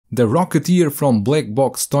The Rocketeer from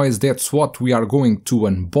BlackBox Toys, that's what we are going to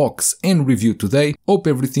unbox and review today. Hope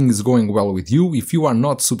everything is going well with you. If you are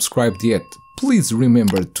not subscribed yet, please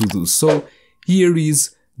remember to do so. Here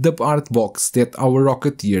is the art box that our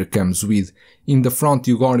Rocketeer comes with. In the front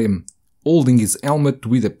you got him holding his helmet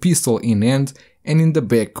with a pistol in hand, and in the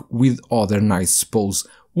back with other nice pose.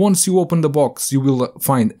 Once you open the box you will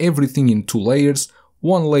find everything in two layers.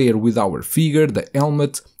 One layer with our figure, the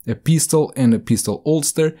helmet, a pistol and a pistol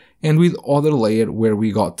holster, and with other layer where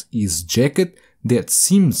we got his jacket that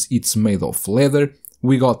seems it's made of leather.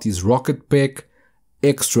 We got his rocket pack,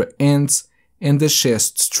 extra hands and the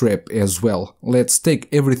chest strap as well. Let's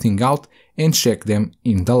take everything out and check them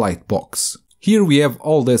in the light box. Here we have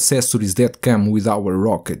all the accessories that come with our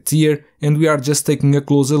Rocketeer, and we are just taking a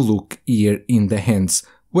closer look here in the hands.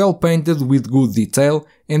 Well painted with good detail,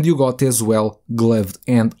 and you got as well gloved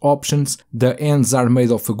hand options. The hands are made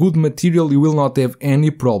of a good material, you will not have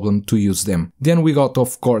any problem to use them. Then we got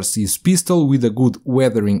of course his pistol with a good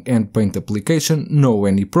weathering and paint application, no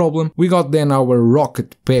any problem. We got then our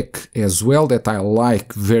rocket pack as well, that I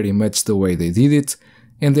like very much the way they did it.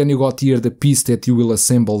 And then you got here the piece that you will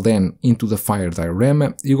assemble then into the fire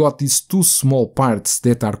diorama. You got these two small parts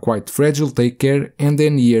that are quite fragile, take care, and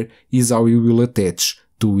then here is how you will attach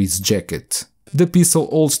to his jacket. The pistol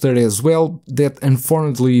holster as well, that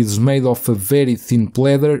unfortunately is made of a very thin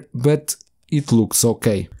leather, but it looks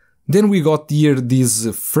okay. Then we got here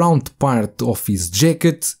this front part of his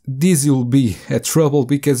jacket. This will be a trouble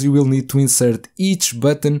because you will need to insert each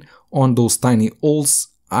button on those tiny holes.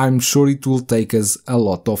 I'm sure it will take us a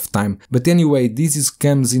lot of time. But anyway, this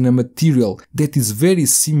comes in a material that is very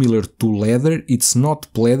similar to leather. It's not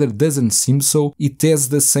leather, doesn't seem so. It has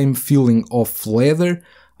the same feeling of leather.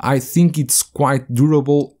 I think it's quite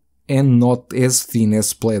durable and not as thin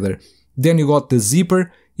as leather. Then you got the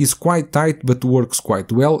zipper. It's quite tight but works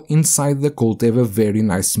quite well. Inside the coat have a very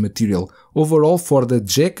nice material. Overall for the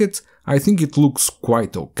jacket, I think it looks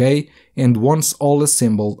quite okay, and once all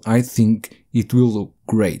assembled I think it will look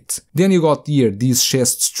great. Then you got here this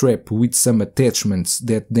chest strap with some attachments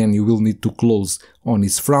that then you will need to close on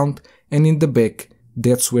his front, and in the back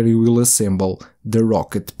that's where you will assemble the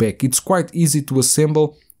rocket pack. It's quite easy to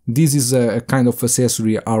assemble. This is a kind of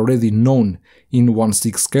accessory already known in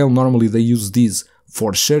 1/6 scale. Normally they use this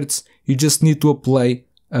for shirts. You just need to apply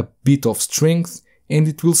a bit of strength and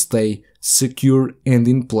it will stay secure and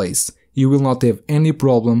in place. You will not have any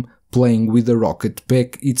problem playing with the rocket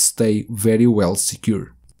pack, it stays very well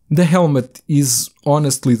secure. The helmet is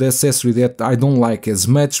honestly the accessory that I don't like as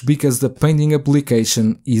much because the painting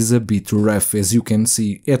application is a bit rough, as you can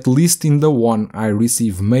see, at least in the one I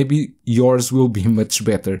received. Maybe yours will be much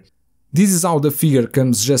better. This is how the figure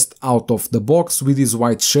comes just out of the box with his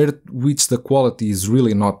white shirt, which the quality is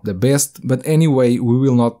really not the best, but anyway we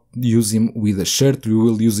will not use him with a shirt, we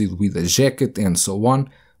will use it with a jacket and so on.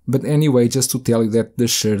 But anyway, just to tell you that the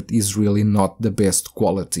shirt is really not the best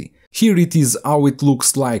quality. Here it is how it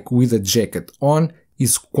looks like with a jacket on.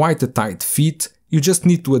 It's quite a tight fit. You just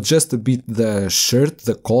need to adjust a bit the shirt,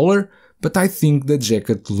 the collar, but I think the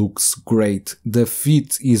jacket looks great. The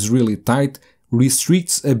fit is really tight,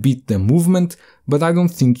 restricts a bit the movement, but I don't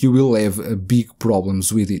think you will have big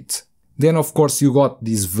problems with it. Then of course you got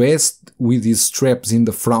this vest with these straps in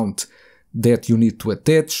the front that you need to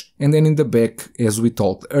attach, and then in the back, as we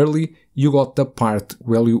talked earlier, you got the part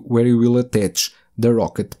where you will attach the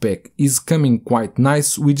rocket pack. Is coming quite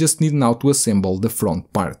nice, we just need now to assemble the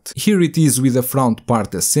front part. Here it is with the front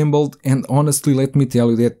part assembled, and honestly let me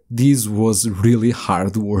tell you that this was really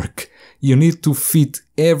hard work. You need to fit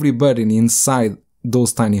every button inside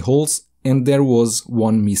those tiny holes, and there was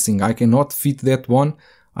one missing. I cannot fit that one.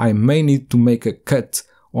 I may need to make a cut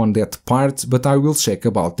on that part, but I will check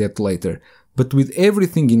about that later. But with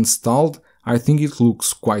everything installed, I think it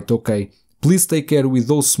looks quite okay. Please take care with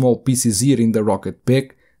those small pieces here in the rocket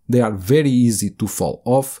pack. They are very easy to fall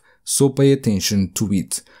off, so pay attention to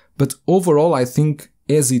it. But overall I think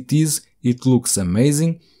as it is, it looks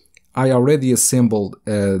amazing. I already assembled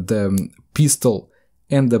the pistol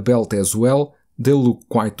and the belt as well. They look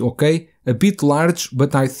quite okay. A bit large,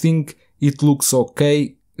 but I think it looks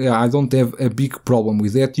okay. I don't have a big problem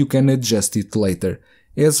with that, you can adjust it later.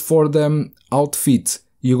 As for the outfit,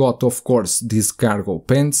 you got of course these cargo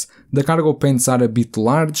pants. The cargo pants are a bit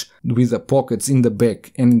large, with the pockets in the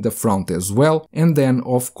back and in the front as well. And then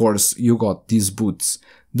of course you got these boots.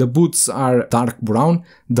 The boots are dark brown,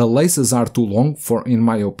 the laces are too long in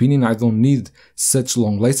my opinion. I don't need such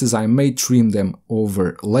long laces, I may trim them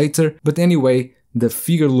over later. But anyway, the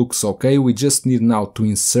figure looks okay, we just need now to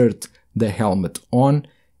insert the helmet on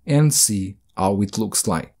and see how it looks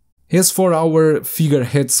like. As for our figure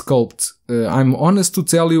head sculpt, I'm honest to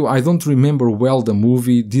tell you, I don't remember well the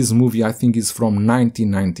movie. This movie I think is from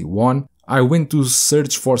 1991. I went to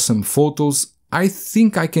search for some photos. I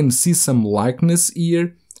think I can see some likeness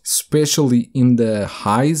here, especially in the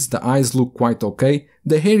eyes. The eyes look quite okay.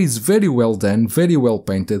 The hair is very well done, very well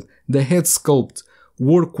painted. The head sculpt,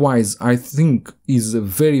 work-wise, I think is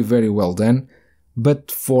very well done.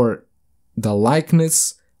 But for the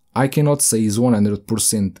likeness, I cannot say is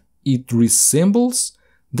 100%. It resembles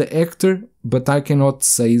the actor, but I cannot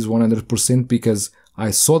say is 100% because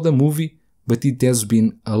I saw the movie, but it has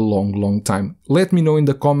been a long time. Let me know in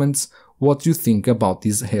the comments what you think about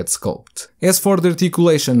this head sculpt. As for the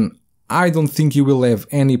articulation, I don't think you will have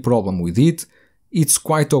any problem with it. It's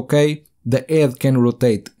quite okay. The head can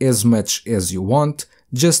rotate as much as you want.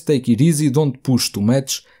 Just take it easy, don't push too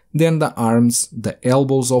much. Then the arms, the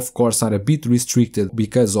elbows of course are a bit restricted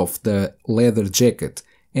because of the leather jacket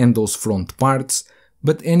and those front parts,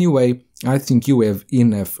 but anyway, I think you have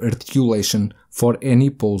enough articulation for any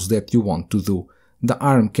pose that you want to do. The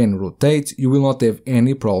arm can rotate, you will not have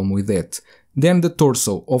any problem with that. Then the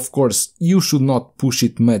torso, of course, you should not push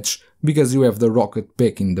it much because you have the rocket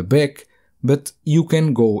pack in the back, but you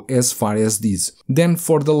can go as far as this. Then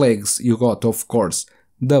for the legs, you got of course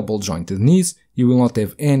double jointed knees, you will not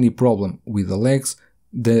have any problem with the legs,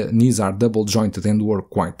 the knees are double jointed and work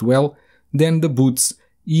quite well. Then the boots,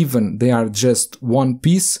 even they are just one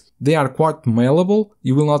piece, they are quite malleable,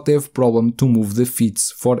 you will not have problem to move the feet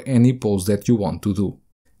for any pose that you want to do.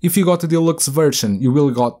 If you got the deluxe version, you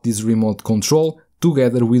will got this remote control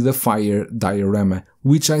together with the fire diorama,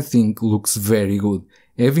 which I think looks very good.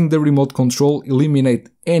 Having the remote control eliminate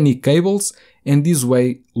any cables and this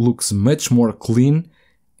way looks much more clean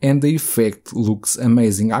and the effect looks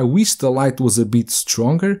amazing. I wish the light was a bit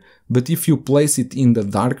stronger, but if you place it in the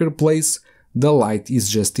darker place, the light is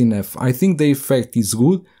just enough. I think the effect is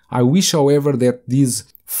good. I wish, however, that this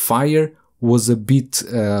fire was a bit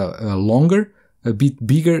longer, a bit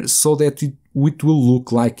bigger, so that it will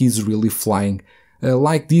look like he's really flying.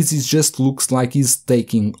 Like this, it just looks like he's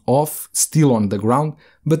taking off, still on the ground,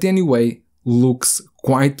 but anyway, looks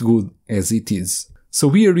quite good as it is. So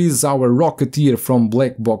here is our Rocketeer from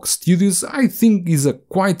BlackBox Studios. I think is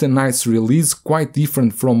quite a nice release, quite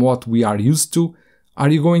different from what we are used to. Are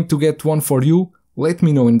you going to get one for you? Let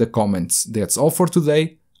me know in the comments. That's all for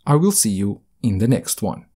today. I will see you in the next one.